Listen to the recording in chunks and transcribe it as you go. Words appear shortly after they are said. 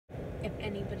If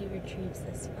anybody retrieves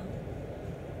this phone,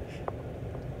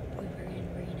 we were in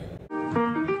Reno.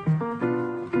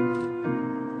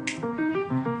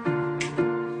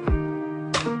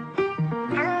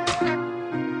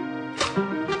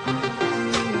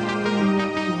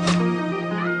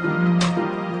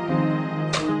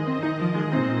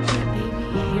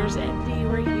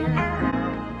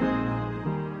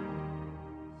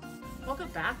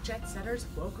 Jet setters,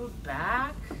 welcome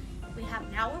back. We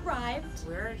have now arrived.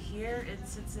 We're here in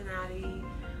Cincinnati.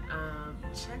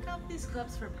 Check out these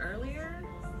clips from earlier.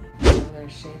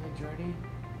 There's Shane and Jordy.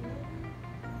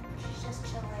 She's just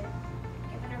chilling,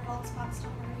 giving her bald spots to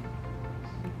worry.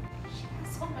 She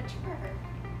has so much fur.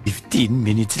 15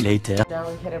 minutes later. Now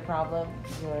we hit a problem.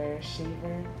 Your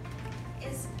shaver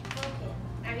is broken.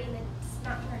 I mean, it's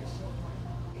not hard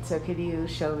to. So can you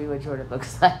show me what Jordan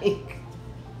looks like?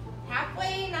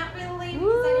 Halfway, not really,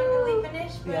 because I didn't really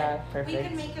finish, but yeah, perfect. We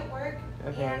can make it work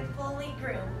and fully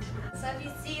groomed. So if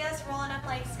you see us rolling up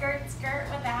like skirt with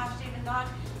a half-shaven dog,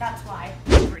 that's why.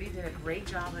 Brittany did a great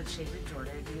job on shaving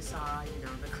Jordan. You saw,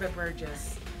 the clipper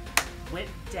just went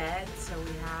dead, so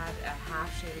we had a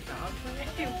half-shaven dog.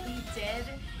 We did.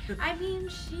 I mean,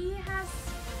 she has,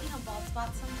 bald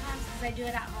spots sometimes because I do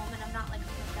it at home and I'm not like a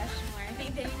professional or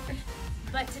anything.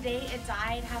 But today it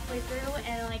died halfway through,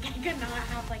 and I could not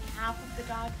have half of the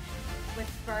dog with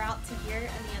fur out to here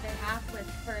and the other half with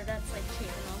fur that's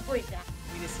shaving all the way down.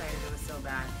 We decided it was so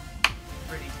bad.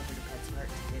 Brittany took her to PetSmart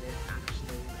to get it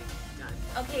actually done.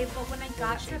 Okay, but when I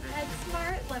got to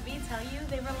PetSmart, let me tell you,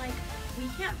 they were like, we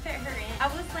can't fit her in. I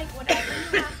was like, whatever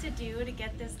you have to do to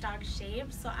get this dog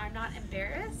shaved so I'm not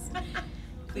embarrassed.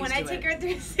 When I take her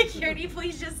through security,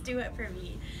 please just do it for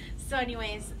me. So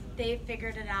anyways, they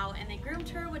figured it out and they groomed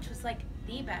her, which was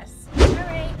the best. All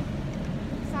right.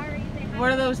 Sorry. What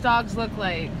do those dogs look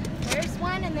like? There's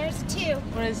one and there's two.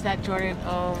 What is that, Jordan?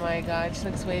 Oh my God, she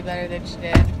looks way better than she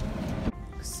did.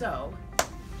 So,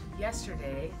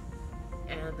 yesterday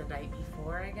and the night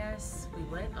before, I guess, we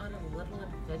went on a little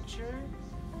adventure.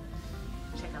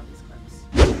 Check out these clips.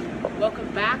 Welcome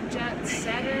back, Jet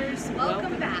Setters.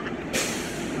 Welcome back.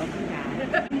 Welcome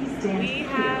back. We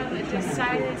have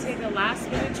decided to take a last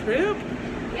minute trip.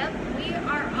 Yep, we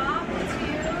are off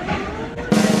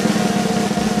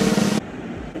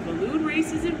to balloon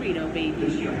races in Reno, baby.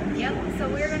 Yep, so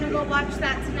we're gonna go watch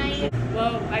that tonight.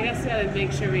 Well, I guess we gotta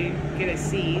make sure we get a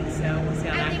seat, so we'll see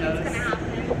how that goes. I think it's gonna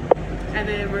happen. And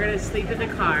then we're gonna sleep in the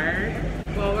car.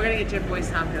 Well, we're gonna get Jim Boy's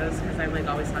tacos because I'm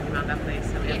always talking about that place,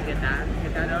 so we have to get that.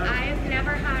 Get that on. I've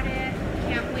never had it.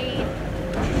 Can't wait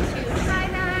to try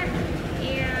that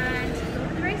and go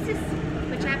to the races,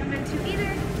 which I haven't been to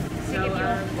either. So give you a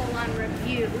full-on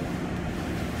review.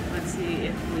 Let's see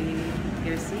if we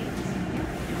get a seat.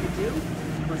 If we do,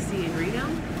 we'll see you in Reno.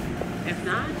 If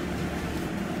not,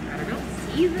 I don't know.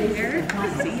 See you later.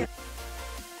 See you.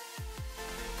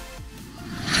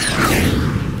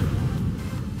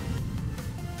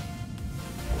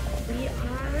 We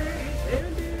are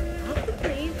off the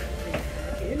plane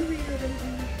In Reno,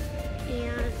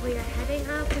 and we are heading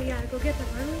up. We gotta go get the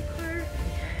rental car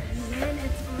and then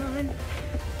it's on.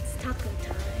 It's taco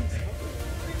time.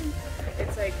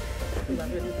 It's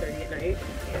 11:30 at night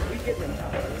and we get them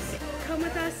tacos. Come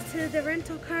with us to the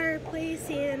rental car place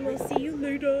and we'll see you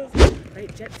later.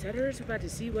 Right, Jet Setters, we're about to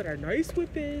see what our nice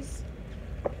whip is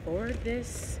for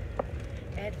this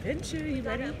adventure. You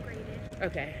ready? Upgraded.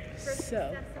 Okay,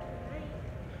 so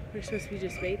we're supposed to be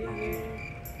just waiting here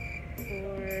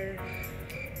for...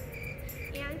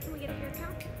 And can we get a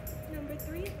haircut? Number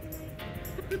 3 of the night.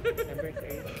 Number 3.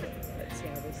 Let's see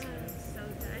how this smells. So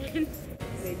done.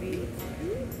 Maybe...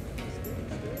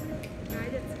 I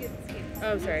did scoot.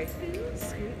 Oh, sorry. Scoot,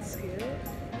 scoot.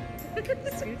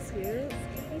 Scoot, scoot.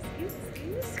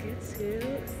 Scoot, scoot.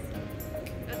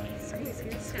 Okay, Scoot,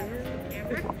 scoot, scoot.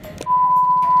 camera.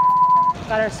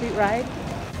 Got our sweet ride.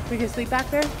 We can sleep back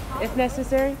there if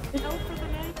necessary. No for the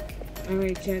night.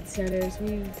 Alright, Jet Setters,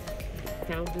 we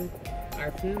found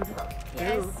our food.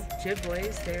 Yes. Jim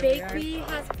Boy's, there Bakery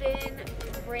has been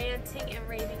ranting and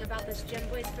raving about this Jim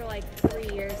Boy's for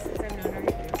 3 years since I've known her.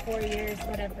 4 years,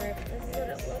 whatever. This is what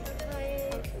it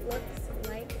looks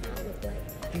like.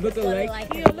 Look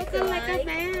like a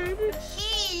man.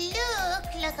 He look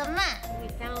like a man. We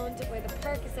found where the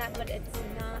park is at, but it's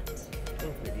not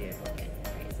open yet.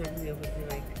 It's not gonna be open for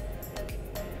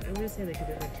I'm gonna say a bit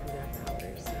like 2.5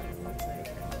 hours. So it's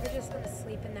we're just gonna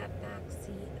sleep in that back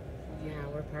seat. Yeah,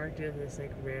 we're parked in this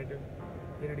random.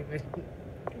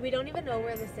 We don't even know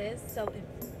where this is. So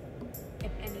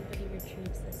if anybody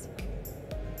retrieves this phone,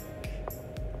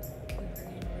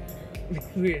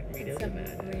 we were in Reno. We're in Reno, Some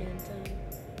Nevada.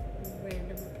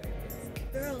 random apartments.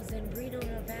 girls in Reno,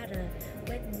 Nevada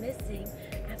went missing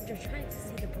after trying to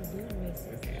see the balloon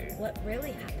races. What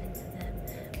really happened to them,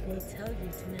 we'll tell you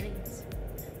tonight.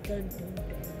 Dun, dun,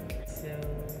 dun. So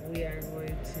we are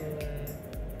going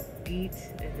to eat,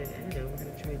 and then, I don't know, we're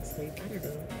going to try and sleep. I don't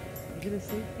know. You going to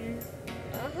sleep here?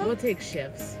 We'll take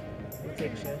shifts. We'll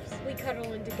take shifts. We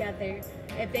cuddle in together.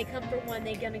 If they come for one,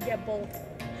 they're gonna get both.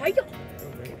 Hiya!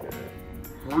 Oh my god.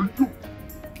 Hiya!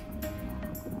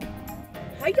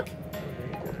 Oh my god.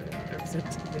 I'm so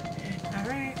tired.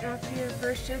 Alright, after your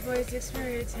first Gym Boys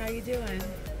experience, how you doing?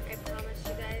 I promise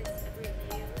you guys, a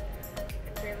review.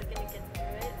 I'm barely gonna get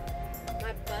through it.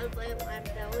 My Bud Light Lime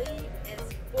belly is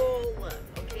full,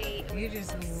 okay? You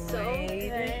just so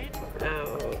laid good.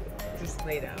 out. Just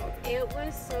laid out. It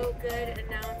was so good, and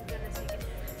now I'm gonna take it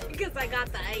because I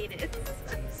got the itis.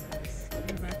 Jesus.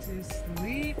 You're about to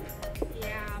sleep?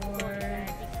 Yeah, I'm going to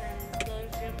bed because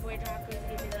those Gym Boy tacos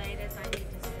give me the itis. I need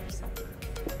to snooze some.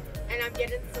 And I'm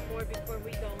getting some more before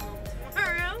we go home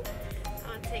tomorrow.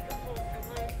 I'll take them home for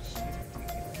lunch.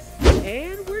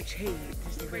 And we're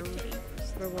changed. We're changed.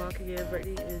 We're walking in.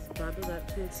 Brittany is bundled up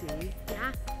to a T.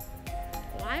 Yeah.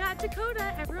 Well, I got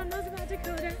Dakota. Everyone knows about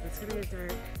Dakota. It's gonna get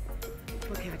dark.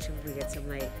 We'll catch him when we get some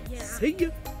light. Yeah. See ya.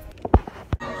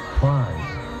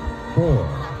 5, 4,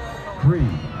 3,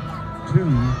 2,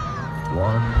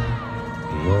 1,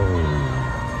 roll.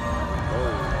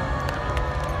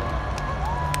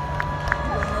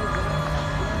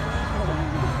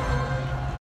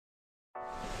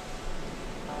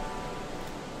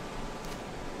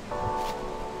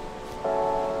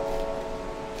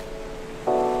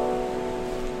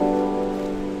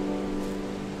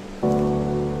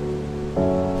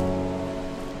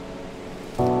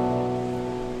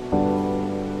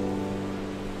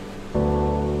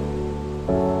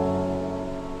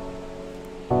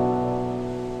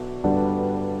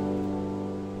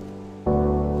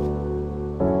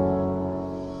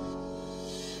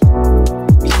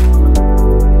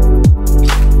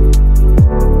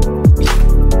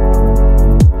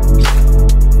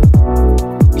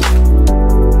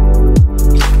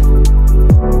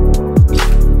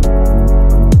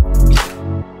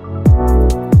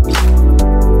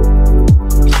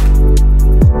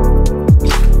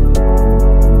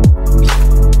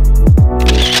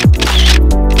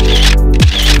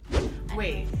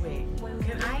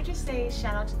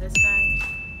 Shout out to this guy.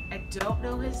 I don't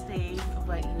know his name,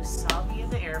 but you saw me in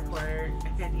the airport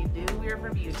and you knew we were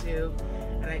from YouTube.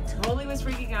 And I totally was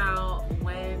freaking out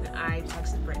when I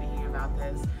texted Brittany about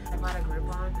this. I bought a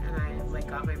Groupon and I like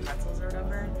got my pretzels or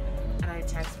whatever. And I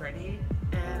texted Brittany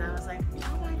and I was like,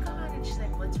 oh my god. And she's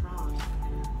like, what's wrong?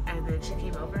 And then she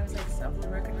came over and I was like,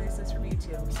 someone recognized this from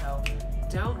YouTube. So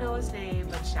don't know his name,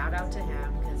 but shout out to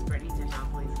him because Brittany did not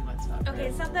believe me whatsoever. Okay,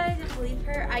 it's not that I didn't believe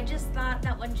her. I just thought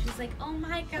that when she was like, oh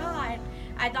my god,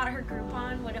 I thought her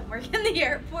Groupon wouldn't work in the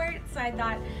airport. So I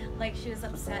thought like she was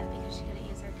upset because she couldn't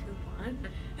use her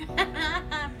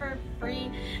coupon for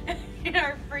free,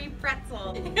 our free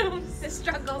pretzel. The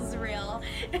struggle's real.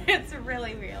 It's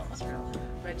really real. It's real.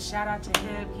 But shout out to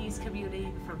him. He's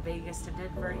commuting from Vegas to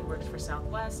Denver. He works for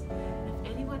Southwest.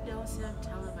 If anyone knows him,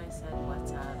 tell him I said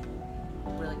what's up.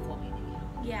 Really cool meeting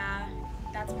you. Yeah,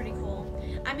 that's pretty cool.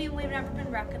 I mean, we've never been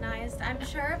recognized. I'm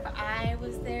sure if I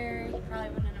was there, you probably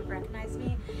wouldn't have recognized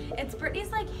me. It's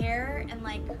Brittany's like hair and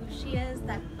like who she is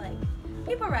that like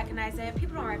people recognize it.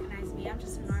 People don't recognize me. I'm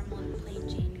just a normal plain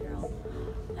Jane girl.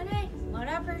 But hey,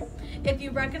 whatever. If you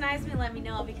recognize me, let me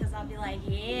know because I'll be like,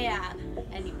 yeah.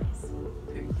 Anyways.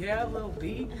 Yeah, little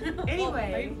B.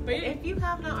 Anyway, if you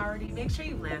have not already, make sure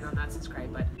you land on that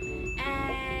subscribe button.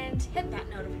 And hit that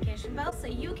notification bell so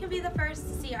you can be the first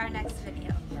to see our next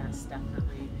video. Yes,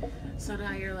 definitely. So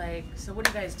now you're like, so what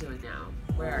are you guys doing now?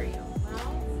 Where are you?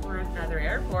 Well, we're at another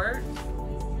airport.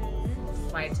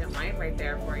 Flight to mine right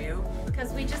there for you.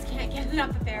 Because we just can't get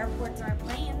enough of airports or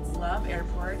planes. Love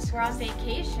airports. We're on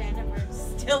vacation and we're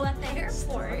still at the airport.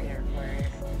 Still at the airport.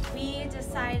 We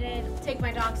decided to take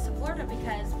my dogs to Florida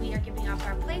because we are giving up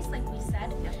our place, like we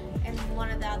said in one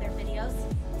of the other videos.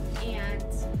 And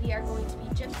we are going to be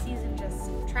gypsies and just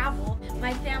travel.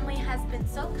 My family has been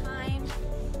so kind,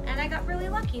 and I got really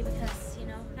lucky because, you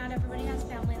know, not everybody has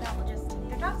family that will just take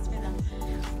their dogs for them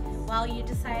while you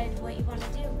decide what you want to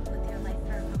do with your life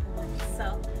for a couple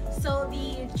months. So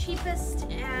the cheapest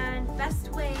and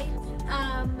best way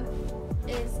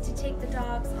is to take the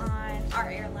dogs on our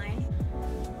airline.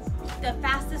 The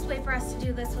fastest way for us to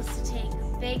do this was to take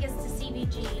Vegas to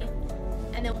CBG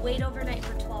and then wait overnight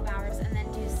for 12 hours and then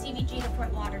do CBG to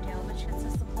Fort Lauderdale, which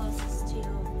is the closest to,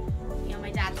 you know,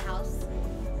 my dad's house,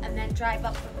 and then drive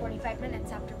up for 45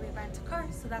 minutes after we rent a car.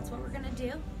 So that's what we're gonna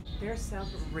do. There's some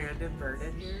random bird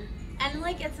in here. And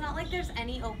like, it's not like there's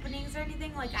any openings or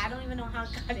anything. Like, I don't even know how it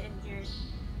got in here.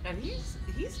 And he's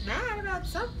mad about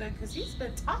something because he's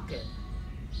been talking.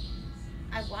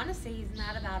 I want to say he's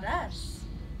mad about us.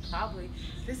 Probably.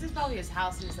 This is probably his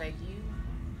house. He's like, you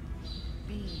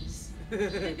bees.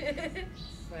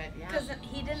 But yeah. Because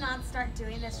he did not start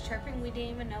doing this chirping. We didn't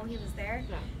even know he was there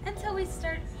until we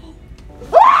started.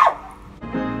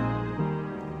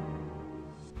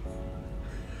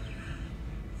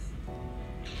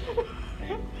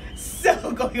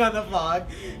 So going on the vlog.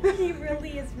 He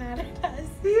really is mad at us.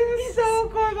 He's so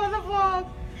going on the vlog.